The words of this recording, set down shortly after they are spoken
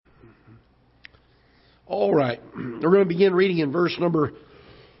All right. We're going to begin reading in verse number,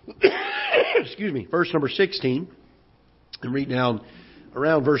 verse number 16, and read down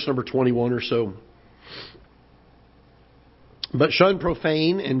around verse number 21 or so. But shun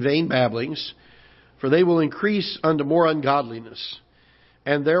profane and vain babblings, for they will increase unto more ungodliness.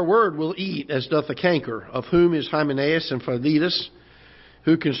 And their word will eat as doth the canker, of whom is Hymenaeus and Philetus,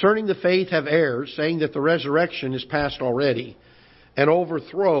 who concerning the faith have erred, saying that the resurrection is past already, and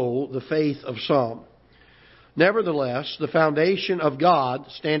overthrow the faith of some. Nevertheless, the foundation of God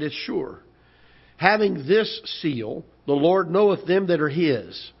standeth sure. Having this seal, the Lord knoweth them that are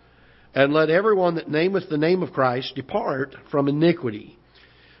His. And let everyone that nameth the name of Christ depart from iniquity.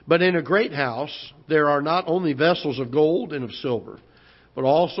 But in a great house there are not only vessels of gold and of silver, but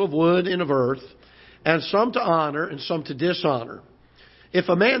also of wood and of earth, and some to honor and some to dishonor. If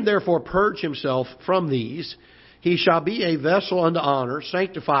a man therefore purge himself from these, he shall be a vessel unto honor,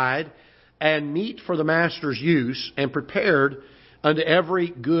 sanctified, and meet for the master's use, and prepared unto every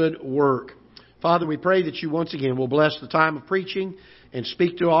good work. Father, we pray that you once again will bless the time of preaching and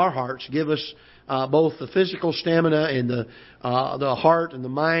speak to our hearts. Give us both the physical stamina and the heart and the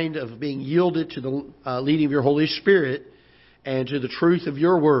mind of being yielded to the leading of your Holy Spirit and to the truth of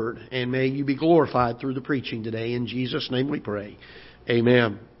your word. And may you be glorified through the preaching today. In Jesus' name we pray.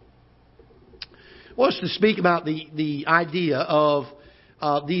 Amen. I want us to speak about the idea of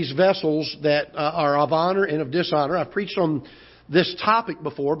these vessels that are of honor and of dishonor. I've preached on this topic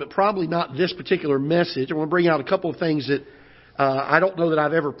before, but probably not this particular message. I want to bring out a couple of things that I don't know that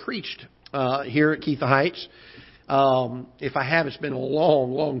I've ever preached here at Ketha Heights. If I have, it's been a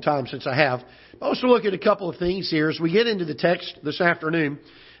long, long time since I have. I want us to look at a couple of things here as we get into the text this afternoon.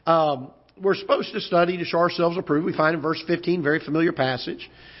 We're supposed to study to show ourselves approved. We find in verse 15, very familiar passage.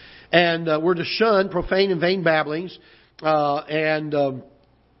 And we're to shun profane and vain babblings. And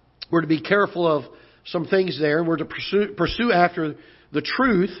we're to be careful of some things there. And we're to pursue after the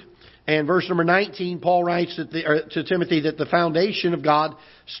truth. And verse number 19, Paul writes to Timothy that the foundation of God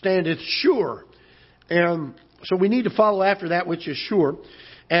standeth sure. And so we need to follow after that which is sure.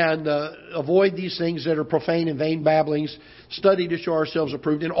 And avoid these things that are profane and vain babblings. Study to show ourselves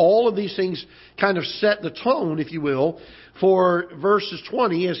approved. And all of these things kind of set the tone, if you will, for verses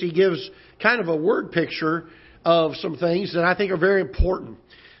 20 as he gives kind of a word picture of some things that I think are very important.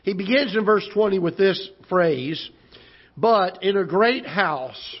 He begins in verse 20 with this phrase, but in a great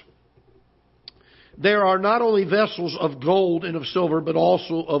house there are not only vessels of gold and of silver, but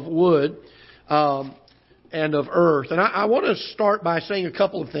also of wood and of earth. And I want to start by saying a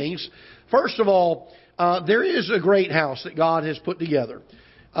couple of things. First of all, there is a great house that God has put together.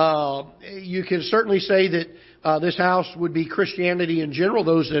 You can certainly say that this house would be Christianity in general,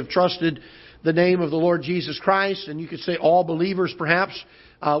 those that have trusted the name of the Lord Jesus Christ. And you could say all believers perhaps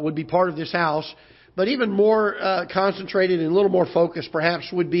would be part of this house. But even more concentrated and a little more focused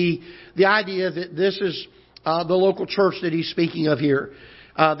perhaps would be the idea that this is the local church that he's speaking of here.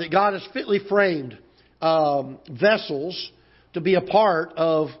 That God has fitly framed vessels to be a part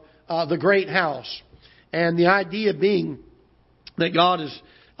of the great house. And the idea being that God has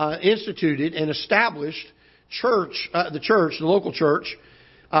instituted and established the local church,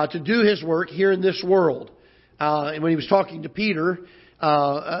 to do His work here in this world. And when he was talking to Peter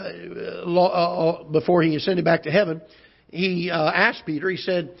before he ascended back to heaven, he asked Peter, he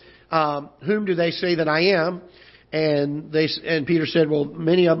said, whom do they say that I am? And Peter said, well,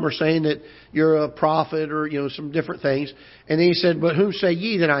 many of them are saying that you're a prophet or, some different things. And then he said, but whom say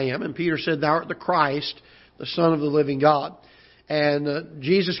ye that I am? And Peter said, thou art the Christ, the Son of the living God. And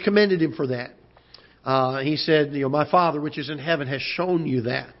Jesus commended him for that. He said, my Father which is in heaven has shown you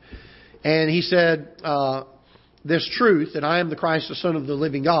that. And he said, this truth that I am the Christ, the Son of the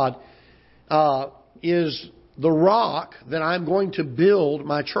living God, is the rock that I'm going to build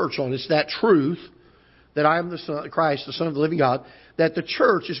my church on. It's that truth that I am the Son, Christ, the Son of the living God, that the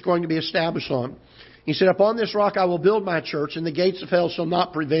church is going to be established on. He said, upon this rock I will build my church, and the gates of hell shall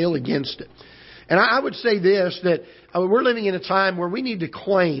not prevail against it. And I would say this, that we're living in a time where we need to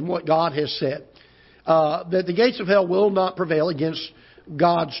claim what God has said. That the gates of hell will not prevail against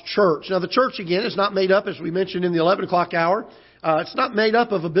God's church. Now the church, again, is not made up, as we mentioned in the 11 o'clock hour, it's not made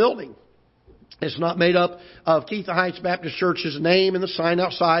up of a building. It's not made up of Ketha Heights Baptist Church's name and the sign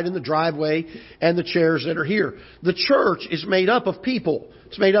outside and the driveway and the chairs that are here. The church is made up of people.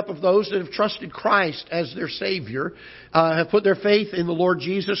 It's made up of those that have trusted Christ as their Savior, have put their faith in the Lord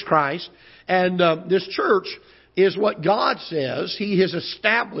Jesus Christ. And this church is what God says He has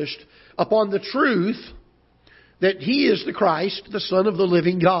established upon the truth that He is the Christ, the Son of the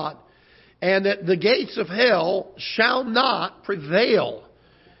living God. And that the gates of hell shall not prevail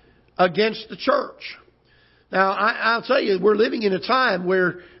against the church. Now, I'll tell you, we're living in a time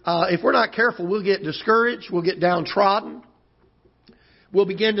where if we're not careful, we'll get discouraged, we'll get downtrodden. We'll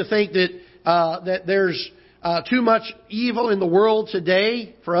begin to think that there's too much evil in the world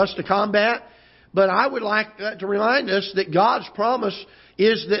today for us to combat. But I would like to remind us that God's promise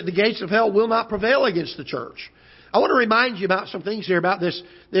is that the gates of hell will not prevail against the church. I want to remind you about some things here about this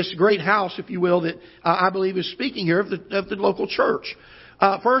great house, if you will, that I believe is speaking here of the local church.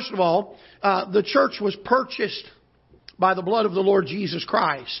 First of all, the church was purchased by the blood of the Lord Jesus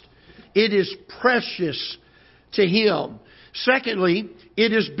Christ. It is precious to Him. Secondly,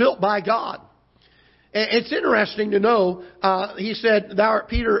 it is built by God. It's interesting to know, He said, "Thou art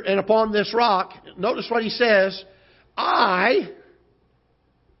Peter, and upon this rock," notice what He says, "I,"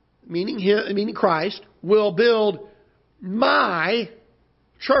 meaning Christ, "will build my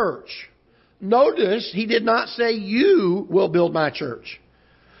church." Notice He did not say, "You will build my church."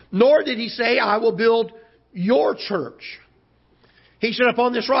 Nor did He say, "I will build your church." He said,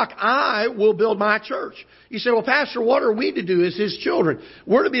 "Upon this rock, I will build my church." You say, "Well, Pastor, what are we to do as His children?"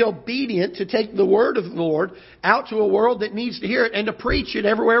 We're to be obedient to take the word of the Lord out to a world that needs to hear it and to preach it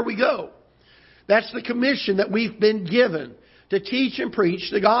everywhere we go. That's the commission that we've been given, to teach and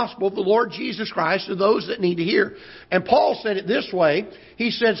preach the gospel of the Lord Jesus Christ to those that need to hear. And Paul said it this way. He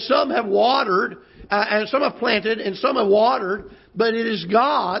said, "Some have watered, and some have planted, and some have watered, but it is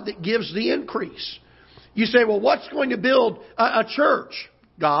God that gives the increase." You say, "Well, what's going to build a church?"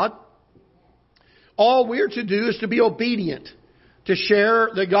 God. All we're to do is to be obedient, to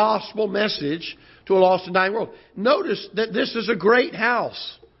share the gospel message to a lost and dying world. Notice that this is a great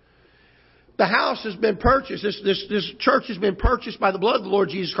house. The house has been purchased. This church has been purchased by the blood of the Lord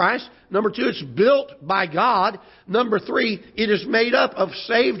Jesus Christ. Number two, it's built by God. Number three, it is made up of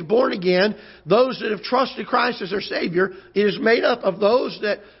saved, born again, those that have trusted Christ as their Savior. It is made up of those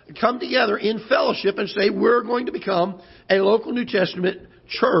that come together in fellowship and say, we're going to become a local New Testament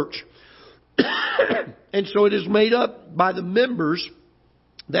church. And so it is made up by the members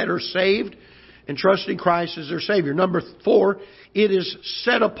that are saved and trusting Christ as their Savior. Number four, it is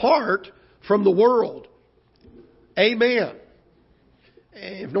set apart from the world. Amen.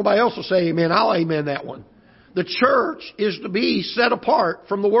 If nobody else will say amen, I'll amen that one. The church is to be set apart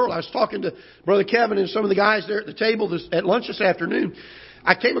from the world. I was talking to Brother Kevin and some of the guys there at the table at lunch this afternoon.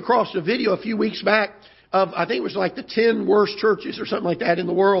 I came across a video a few weeks back of, I think it was like the 10 worst churches or something like that in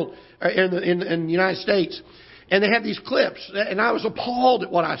the world, in the United States. And they had these clips, and I was appalled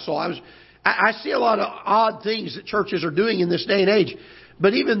at what I saw. I see a lot of odd things that churches are doing in this day and age.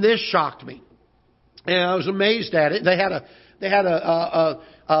 But even this shocked me. And I was amazed at it. The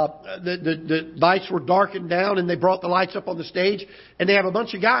lights were darkened down, and they brought the lights up on the stage, and they have a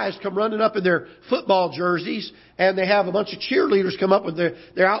bunch of guys come running up in their football jerseys, and they have a bunch of cheerleaders come up with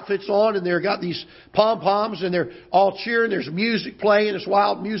their outfits on, and they've got these pom-poms, and they're all cheering. There's music playing, this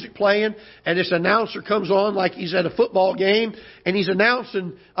wild music playing, and this announcer comes on like he's at a football game, and he's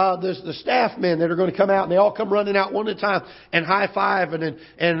announcing the staff men that are going to come out, and they all come running out one at a time and high-five and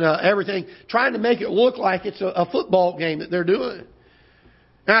everything, trying to make it look like it's a football game that they're doing.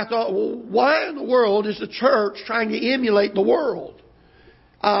 And I thought, well, why in the world is the church trying to emulate the world?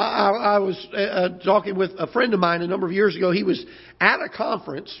 I was talking with a friend of mine a number of years ago. He was at a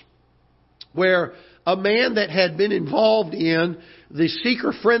conference where a man that had been involved in the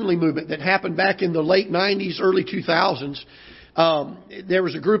seeker-friendly movement that happened back in the late 90s, early 2000s, there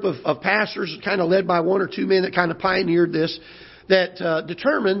was a group of pastors kind of led by one or two men that kind of pioneered this, that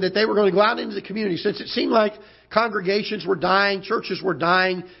determined that they were going to go out into the community. Since it seemed like congregations were dying, churches were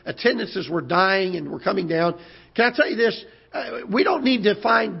dying, attendances were dying and were coming down. Can I tell you this? We don't need to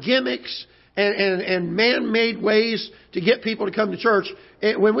find gimmicks and man-made ways to get people to come to church.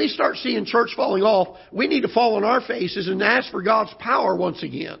 When we start seeing church falling off, we need to fall on our faces and ask for God's power once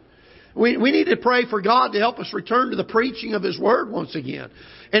again. We need to pray for God to help us return to the preaching of His Word once again.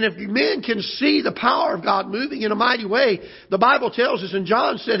 And if men can see the power of God moving in a mighty way, the Bible tells us, and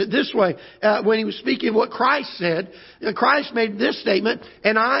John said it this way, when he was speaking of what Christ said, Christ made this statement,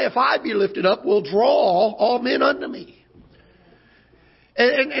 "And I, if I be lifted up, will draw all men unto me."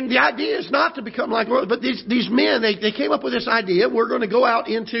 And the idea is not to become like the world, but these men, they came up with this idea. We're going to go out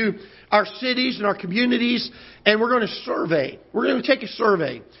into our cities and our communities, and we're going to survey. We're going to take a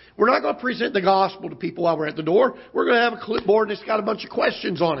survey. We're not going to present the gospel to people while we're at the door. We're going to have a clipboard and it's got a bunch of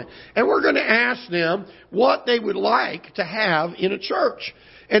questions on it. And we're going to ask them what they would like to have in a church.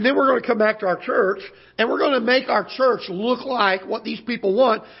 And then we're going to come back to our church and we're going to make our church look like what these people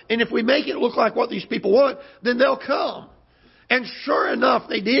want. And if we make it look like what these people want, then they'll come. And sure enough,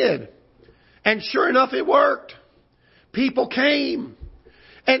 they did. And sure enough, it worked. People came.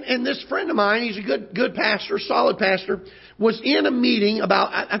 And this friend of mine, he's a good pastor, solid pastor, was in a meeting about,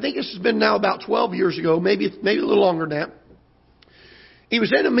 I think this has been now about 12 years ago, maybe a little longer than that. He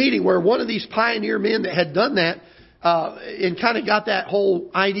was in a meeting where one of these pioneer men that had done that and kind of got that whole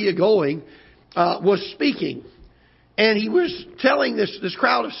idea going was speaking. And he was telling this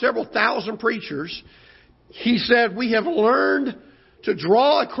crowd of several thousand preachers, he said, we have learned to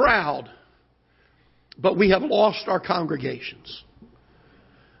draw a crowd, but we have lost our congregations.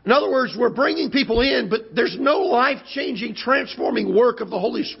 In other words, we're bringing people in, but there's no life-changing, transforming work of the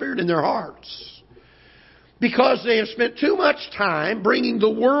Holy Spirit in their hearts. Because they have spent too much time bringing the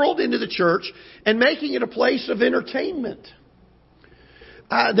world into the church and making it a place of entertainment.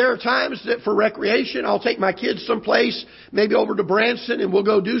 There are times that for recreation, I'll take my kids someplace, maybe over to Branson, and we'll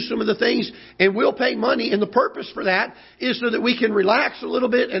go do some of the things, and we'll pay money. And the purpose for that is so that we can relax a little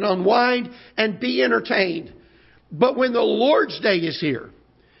bit and unwind and be entertained. But when the Lord's Day is here,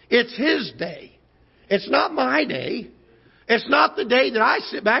 it's His day. It's not my day. It's not the day that I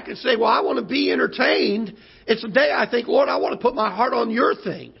sit back and say, well, I want to be entertained. It's a day I think, Lord, I want to put my heart on your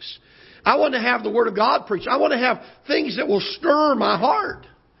things. I want to have the Word of God preached. I want to have things that will stir my heart.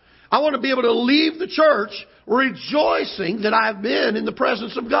 I want to be able to leave the church rejoicing that I've been in the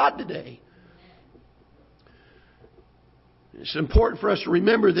presence of God today. It's important for us to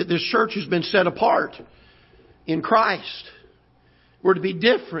remember that this church has been set apart in Christ. We're to be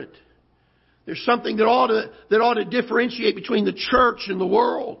different. There's something that ought to differentiate between the church and the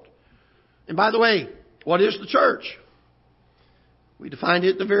world. And by the way, what is the church? We defined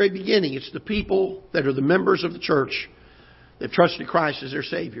it at the very beginning. It's the people that are the members of the church that trusted Christ as their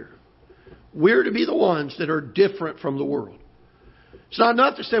Savior. We're to be the ones that are different from the world. It's not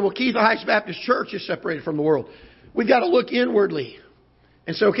enough to say, well, Ketha Heights Baptist Church is separated from the world. We've got to look inwardly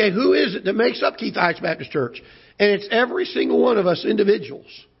and say, okay, who is it that makes up Ketha Heights Baptist Church? And it's every single one of us individuals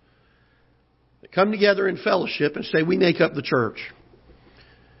that come together in fellowship and say, we make up the church.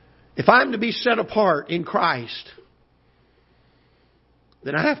 If I'm to be set apart in Christ,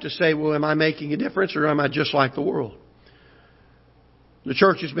 then I have to say, well, am I making a difference or am I just like the world? The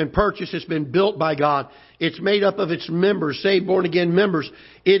church has been purchased. It's been built by God. It's made up of its members, saved, born again members.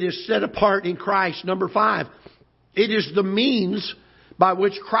 It is set apart in Christ. Number 5, it is the means by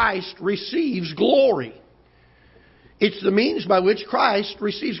which Christ receives glory. It's the means by which Christ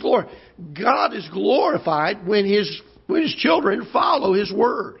receives glory. God is glorified when His children follow His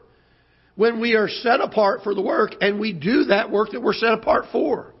Word. When we are set apart for the work, and we do that work that we're set apart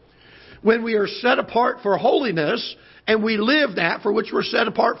for. When we are set apart for holiness, and we live that for which we're set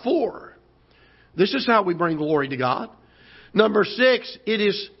apart for. This is how we bring glory to God. Number 6, it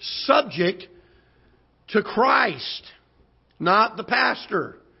is subject to Christ. Not the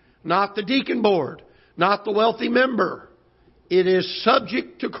pastor, not the deacon board, not the wealthy member. It is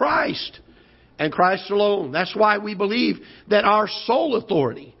subject to Christ and Christ alone. That's why we believe that our sole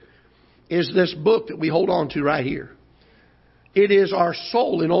authority is this book that we hold on to right here. It is our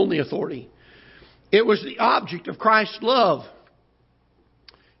sole and only authority. It was the object of Christ's love.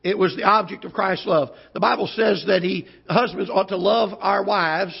 It was the object of Christ's love. The Bible says that husbands ought to love our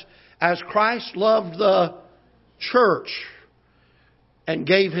wives as Christ loved the church and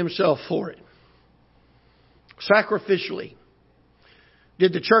gave Himself for it. Sacrificially.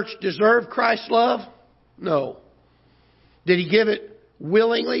 Did the church deserve Christ's love? No. Did He give it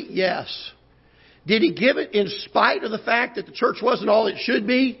willingly? Yes. Did He give it in spite of the fact that the church wasn't all it should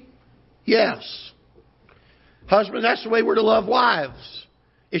be? Yes. Husbands, that's the way we're to love wives.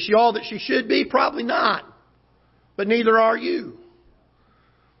 Is she all that she should be? Probably not. But neither are you.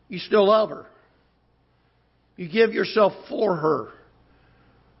 You still love her. You give yourself for her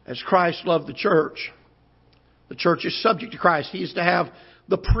as Christ loved the church. The church is subject to Christ. He is to have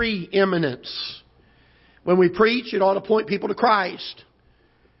the preeminence. When we preach, it ought to point people to Christ.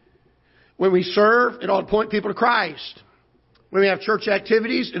 When we serve, it ought to point people to Christ. When we have church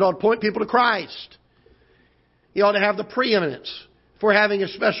activities, it ought to point people to Christ. He ought to have the preeminence. If we're having a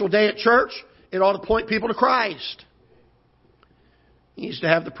special day at church, it ought to point people to Christ. He needs to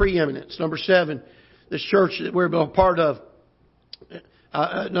have the preeminence. Number 7, this church that we're a part of.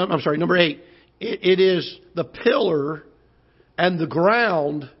 Number 8. It is the pillar and the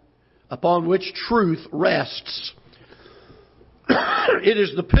ground upon which truth rests. It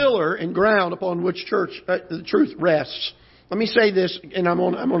is the pillar and ground upon which the truth rests. Let me say this, and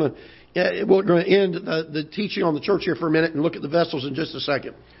we're going to end the teaching on the church here for a minute and look at the vessels in just a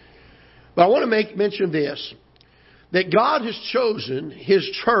second. But I want to mention this, that God has chosen His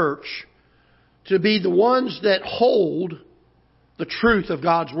church to be the ones that hold the truth of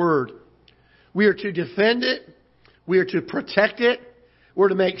God's Word. We are to defend it. We are to protect it. We're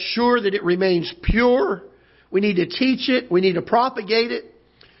to make sure that it remains pure. We need to teach it. We need to propagate it.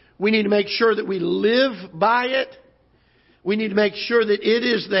 We need to make sure that we live by it. We need to make sure that it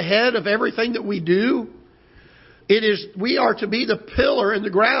is the head of everything that we do. We are to be the pillar and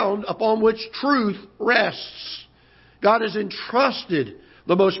the ground upon which truth rests. God has entrusted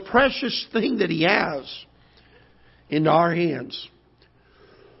the most precious thing that He has into our hands.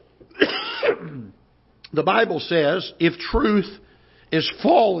 The Bible says, if truth is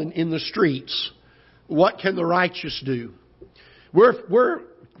fallen in the streets, what can the righteous do? We're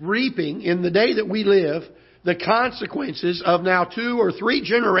reaping in the day that we live the consequences of now 2 or 3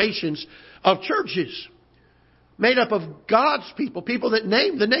 generations of churches made up of God's people that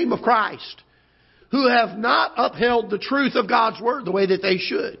name the name of Christ, who have not upheld the truth of God's Word the way that they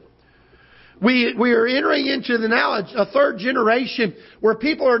should. We are entering into now a 3rd generation where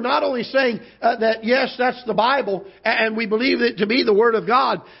people are not only saying that, yes, that's the Bible, and we believe it to be the Word of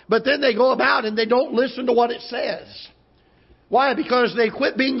God, but then they go about and they don't listen to what it says. Why? Because they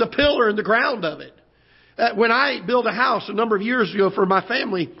quit being the pillar and the ground of it. When I built a house a number of years ago for my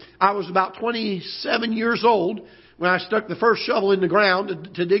family, I was about 27 years old when I stuck the first shovel in the ground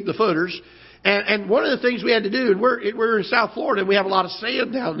to dig the footers. And one of the things we had to do, and we're in South Florida and we have a lot of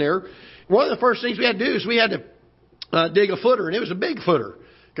sand down there. One of the first things we had to do is we had to dig a footer, and it was a big footer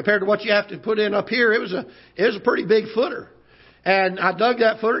compared to what you have to put in up here. It was a pretty big footer. And I dug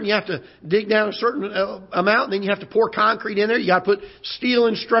that footer, and you have to dig down a certain amount, and then you have to pour concrete in there. You got to put steel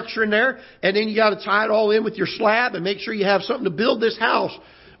and structure in there, and then you got to tie it all in with your slab and make sure you have something to build this house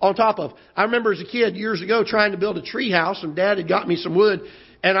on top of. I remember as a kid years ago trying to build a tree house, and Dad had got me some wood.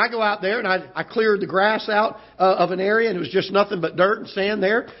 And I go out there, and I cleared the grass out of an area, and it was just nothing but dirt and sand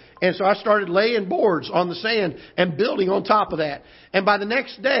there. And so I started laying boards on the sand and building on top of that. And by the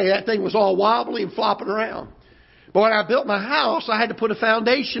next day, that thing was all wobbly and flopping around. But when I built my house, I had to put a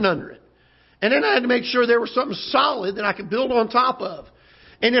foundation under it. And then I had to make sure there was something solid that I could build on top of.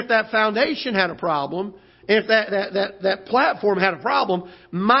 And if that foundation had a problem, if that platform had a problem,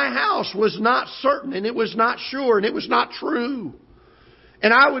 my house was not certain, and it was not sure, and it was not true.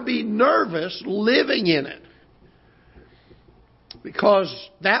 And I would be nervous living in it, because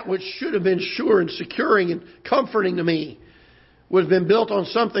that which should have been sure and securing and comforting to me would have been built on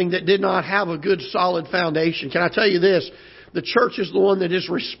something that did not have a good solid foundation. Can I tell you this? The church is the one that is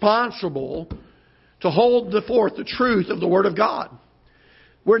responsible to hold forth the truth of the Word of God.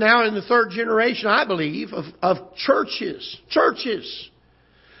 We're now in the 3rd generation, I believe, of churches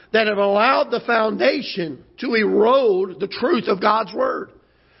that have allowed the foundation to erode the truth of God's Word.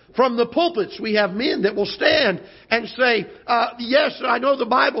 From the pulpits, we have men that will stand and say, yes, I know the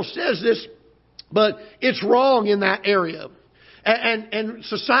Bible says this, but it's wrong in that area. And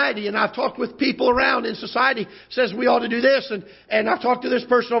society, and I've talked with people around in society, says we ought to do this, and I've talked to this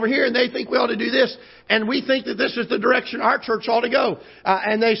person over here, and they think we ought to do this, and we think that this is the direction our church ought to go.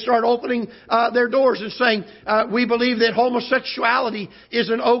 And they start opening their doors and saying, we believe that homosexuality is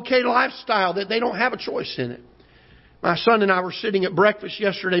an okay lifestyle, that they don't have a choice in it. My son and I were sitting at breakfast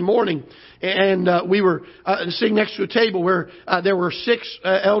yesterday morning, and we were sitting next to a table where there were 6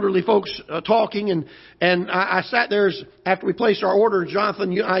 elderly folks talking, and I sat there after we placed our order.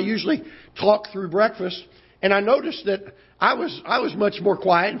 Jonathan, I usually talk through breakfast, and I noticed that I was much more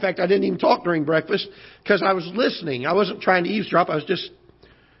quiet. In fact, I didn't even talk during breakfast because I was listening. I wasn't trying to eavesdrop. I was just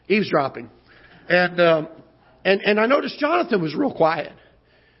eavesdropping, and I noticed Jonathan was real quiet,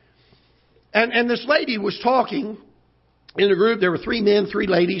 and this lady was talking. In the group, there were 3 men, 3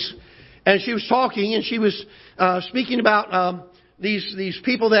 ladies, and she was talking, and she was speaking about these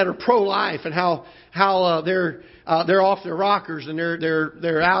people that are pro-life and how they're off their rockers and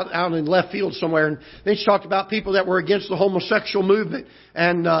they're out in left field somewhere. And then she talked about people that were against the homosexual movement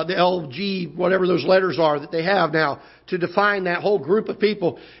and the LG, whatever those letters are that they have now to define that whole group of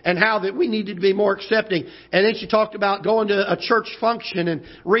people, and how that we needed to be more accepting. And then she talked about going to a church function and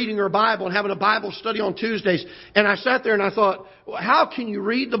reading her Bible and having a Bible study on Tuesdays. And I sat there and I thought, well, how can you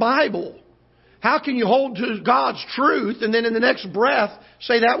read the Bible? How can you hold to God's truth and then in the next breath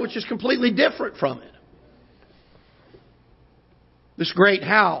say that which is completely different from it? This great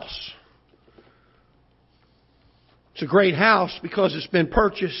house. It's a great house because it's been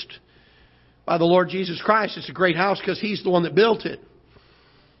purchased by the Lord Jesus Christ. It's a great house because He's the one that built it.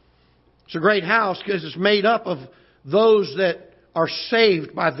 It's a great house because it's made up of those that are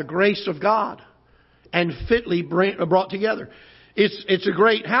saved by the grace of God and fitly brought together. It's a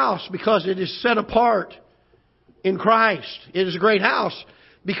great house because it is set apart in Christ. It is a great house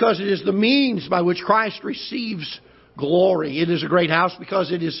because it is the means by which Christ receives glory. It is a great house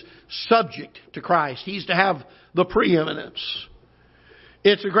because it is subject to Christ. He's to have the preeminence.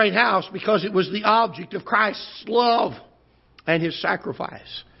 It's a great house because it was the object of Christ's love and His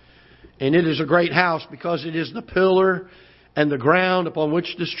sacrifice. And it is a great house because it is the pillar and the ground upon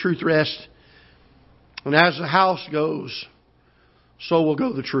which this truth rests. And as the house goes, so will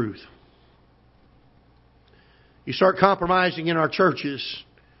go the truth. You start compromising in our churches,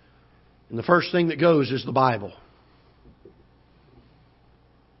 and the first thing that goes is the Bible.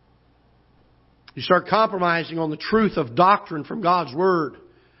 You start compromising on the truth of doctrine from God's Word,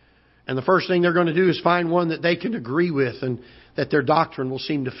 and the first thing they're going to do is find one that they can agree with and that their doctrine will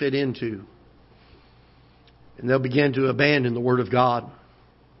seem to fit into. And they'll begin to abandon the Word of God.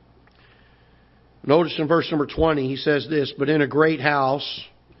 Notice in verse number 20, he says this, "But in a great house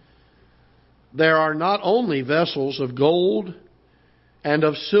there are not only vessels of gold and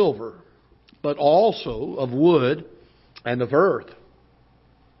of silver, but also of wood and of earth,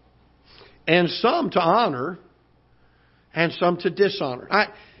 and some to honor and some to dishonor."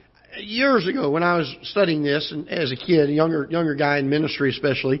 Years ago, when I was studying this, and as a kid, a younger guy in ministry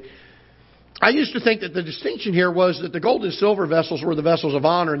especially, I used to think that the distinction here was that the gold and silver vessels were the vessels of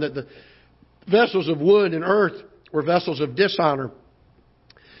honor, and that the vessels of wood and earth were vessels of dishonor.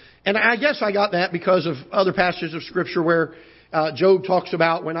 And I guess I got that because of other passages of Scripture where Job talks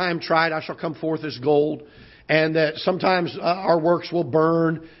about, "When I am tried, I shall come forth as gold." And that sometimes our works will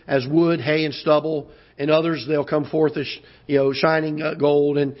burn as wood, hay, and stubble. And others, they'll come forth as, shining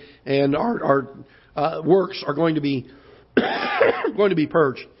gold. And our works are going to be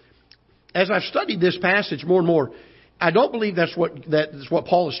purged. As I've studied this passage more and more, I don't believe that's what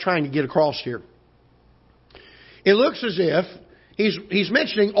Paul is trying to get across here. It looks as if he's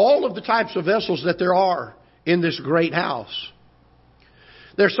mentioning all of the types of vessels that there are in this great house.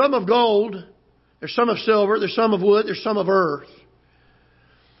 There's some of gold, there's some of silver, there's some of wood, there's some of earth.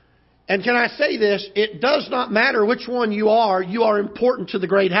 And can I say this? It does not matter which one you are important to the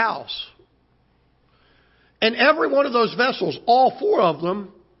great house. And every one of those vessels, all four of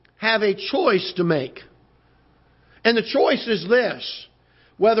them, have a choice to make. And the choice is this: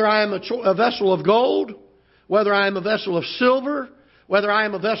 whether I am a vessel of gold, whether I am a vessel of silver, whether I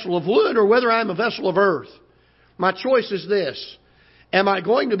am a vessel of wood, or whether I am a vessel of earth. My choice is this: am I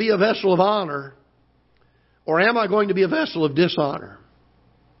going to be a vessel of honor, or am I going to be a vessel of dishonor?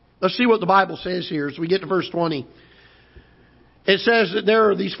 Let's see what the Bible says here as we get to verse 20. It says that there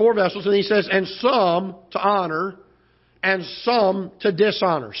are these four vessels, and he says, "And some to honor, and some to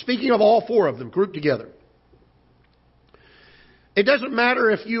dishonor." Speaking of all four of them grouped together. It doesn't matter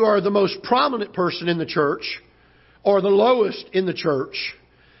if you are the most prominent person in the church or the lowest in the church.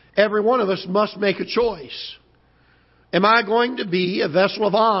 Every one of us must make a choice. Am I going to be a vessel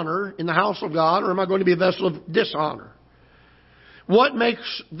of honor in the house of God, or am I going to be a vessel of dishonor? What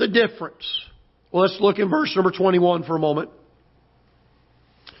makes the difference? Well, let's look in verse number 21 for a moment.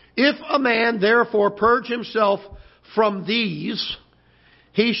 "If a man therefore purge himself from these,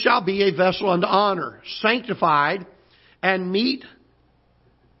 he shall be a vessel unto honor, sanctified and meet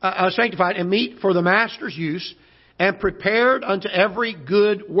for the master's use, and prepared unto every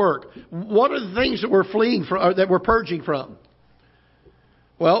good work." What are the things that we're fleeing from, that we're purging from?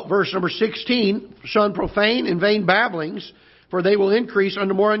 Well, verse number 16, "Shun profane and vain babblings, for they will increase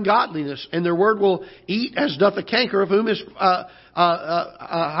unto more ungodliness, and their word will eat as doth a canker, of whom is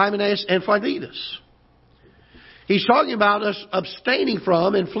Hymenaeus and Philetus." He's talking about us abstaining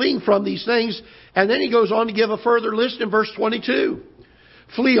from and fleeing from these things. And then he goes on to give a further list in verse 22.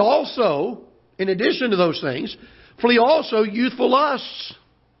 "Flee also," in addition to those things, "flee also youthful lusts.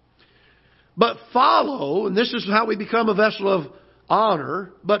 But follow," and this is how we become a vessel of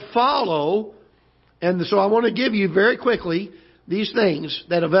honor, "but follow," and so I want to give you very quickly these things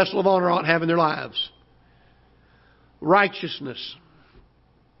that a vessel of honor ought to have in their lives. Righteousness.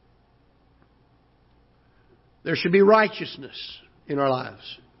 There should be righteousness in our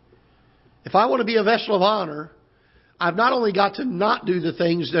lives. If I want to be a vessel of honor, I've not only got to not do the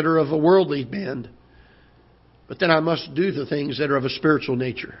things that are of a worldly bend, but then I must do the things that are of a spiritual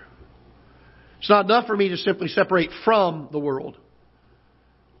nature. It's not enough for me to simply separate from the world.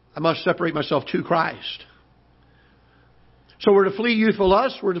 I must separate myself to Christ. So we're to flee youthful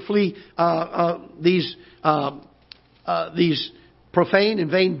lusts. We're to flee these profane and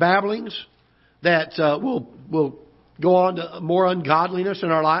vain babblings that will go on to more ungodliness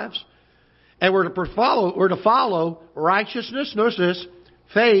in our lives. And we're to follow righteousness, notice this,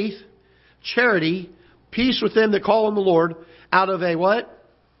 faith, charity, peace with them that call on the Lord, out of a what?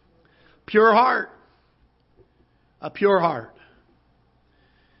 Pure heart. A pure heart.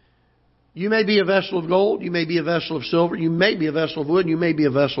 You may be a vessel of gold, you may be a vessel of silver, you may be a vessel of wood, and you may be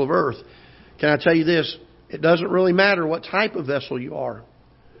a vessel of earth. Can I tell you this? It doesn't really matter what type of vessel you are.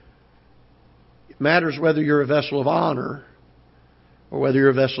 It matters whether you're a vessel of honor or whether you're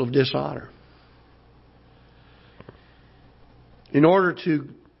a vessel of dishonor. In order to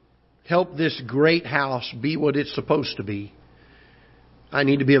help this great house be what it's supposed to be, I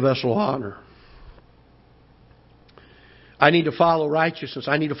need to be a vessel of honor. I need to follow righteousness.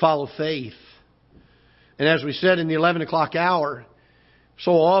 I need to follow faith. And as we said in the 11 o'clock hour,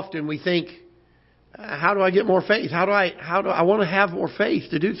 so often we think, how do I get more faith? How do I want to have more faith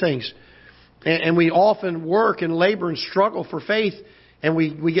to do things? And we often work and labor and struggle for faith, and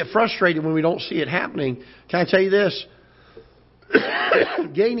we get frustrated when we don't see it happening. Can I tell you this?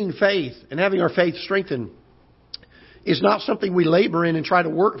 Gaining faith and having our faith strengthened is not something we labor in and try to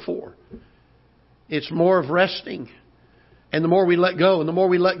work for. It's more of resting. And the more we let go and the more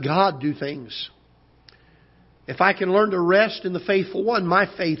we let God do things. If I can learn to rest in the faithful one, my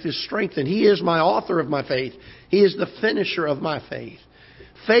faith is strengthened. He is my author of my faith. He is the finisher of my faith.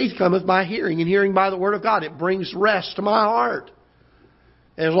 Faith cometh by hearing, and hearing by the word of God. It brings rest to my heart.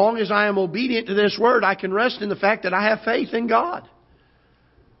 As long as I am obedient to this word, I can rest in the fact that I have faith in God.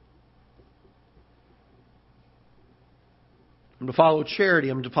 I'm to follow charity.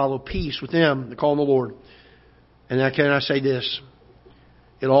 I'm to follow peace with them that call on the Lord. And can I say this?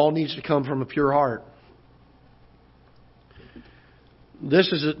 It all needs to come from a pure heart.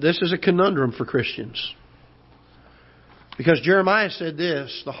 This is a conundrum for Christians. Because Jeremiah said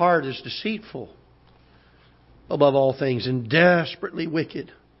this, the heart is deceitful above all things and desperately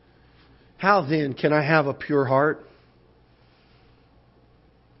wicked. How then can I have a pure heart?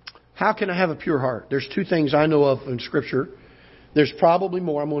 How can I have a pure heart? There's two things I know of in Scripture. There's probably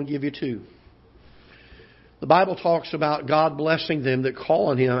more. I'm going to give you two. The Bible talks about God blessing them that call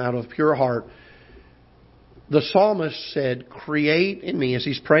on Him out of pure heart. The psalmist said, create in me, as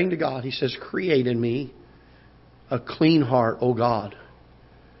he's praying to God, he says, create in me a clean heart, O God,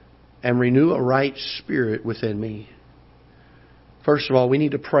 and renew a right spirit within me. First of all, we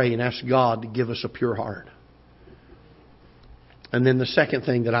need to pray and ask God to give us a pure heart. And then the second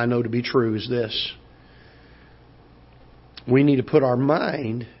thing that I know to be true is this. We need to put our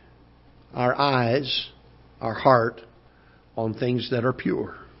mind, our eyes, our heart on things that are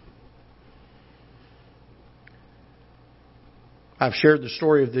pure. I've shared the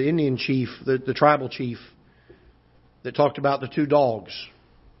story of the Indian chief, the tribal chief, that talked about the two dogs.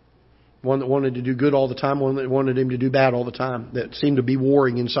 One that wanted to do good all the time, one that wanted him to do bad all the time, that seemed to be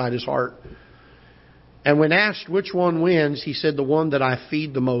warring inside his heart. And when asked which one wins, he said, the one that I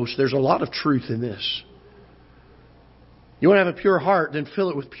feed the most. There's a lot of truth in this. You want to have a pure heart, then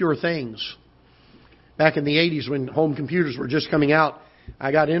fill it with pure things. Back in the 80s when home computers were just coming out,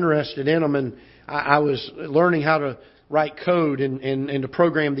 I got interested in them, and I was learning how to write code and to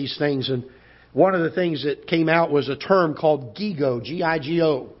program these things. And one of the things that came out was a term called GIGO,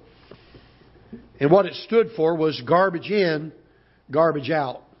 G-I-G-O. And what it stood for was garbage in, garbage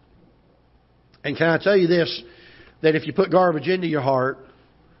out. And can I tell you this, that if you put garbage into your heart,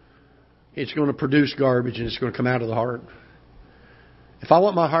 it's going to produce garbage and it's going to come out of the heart. If I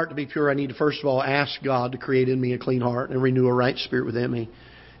want my heart to be pure, I need to first of all ask God to create in me a clean heart and renew a right spirit within me.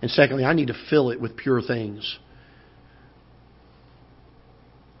 And secondly, I need to fill it with pure things.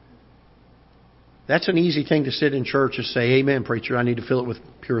 That's an easy thing to sit in church and say, amen, preacher, I need to fill it with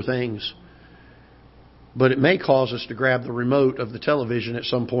pure things. But it may cause us to grab the remote of the television at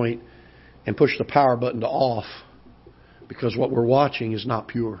some point and push the power button to off because what we're watching is not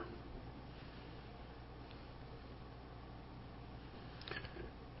pure.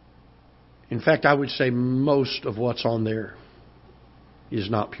 In fact, I would say most of what's on there is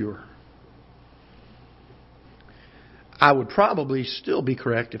not pure. I would probably still be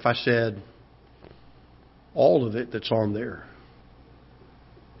correct if I said all of it that's on there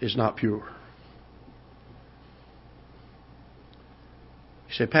is not pure.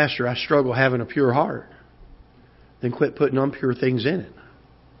 You say, Pastor, I struggle having a pure heart. Then quit putting impure things in it.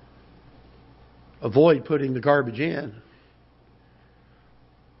 Avoid putting the garbage in.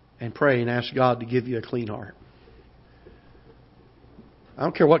 And pray and ask God to give you a clean heart. I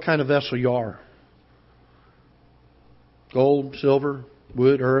don't care what kind of vessel you are. Gold, silver,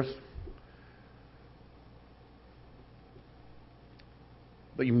 wood, earth.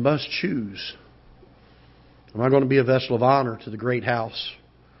 But you must choose. Am I going to be a vessel of honor to the great house?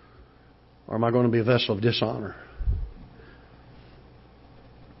 Or am I going to be a vessel of dishonor?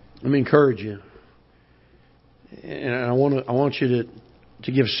 Let me encourage you. And I want you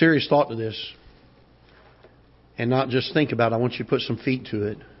to give serious thought to this. And not just think about it. I want you to put some feet to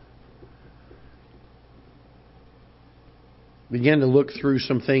it. Begin to look through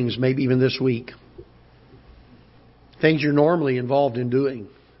some things, maybe even this week. Things you're normally involved in doing.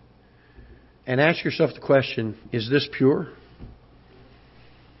 and ask yourself the question, is this pure?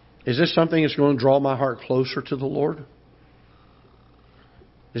 Is this something that's going to draw my heart closer to the Lord?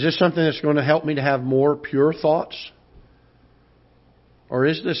 Is this something that's going to help me to have more pure thoughts? Or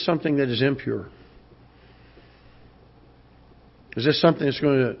is this something that is impure? Is this something that's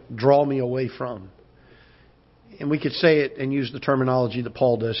going to draw me away from? And we could say it and use the terminology that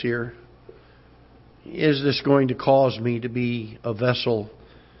Paul does here. Is this going to cause me to be a vessel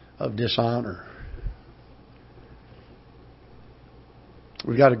of dishonor?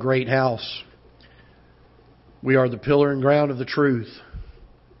 We've got a great house. We are the pillar and ground of the truth.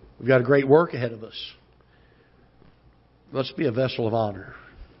 We've got a great work ahead of us. Let's be a vessel of honor.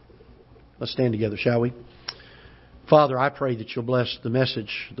 Let's stand together, shall we? Father, I pray that you'll bless the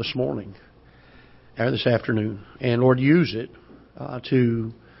message this morning or this afternoon. And Lord, use it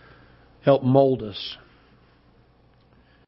to help mold us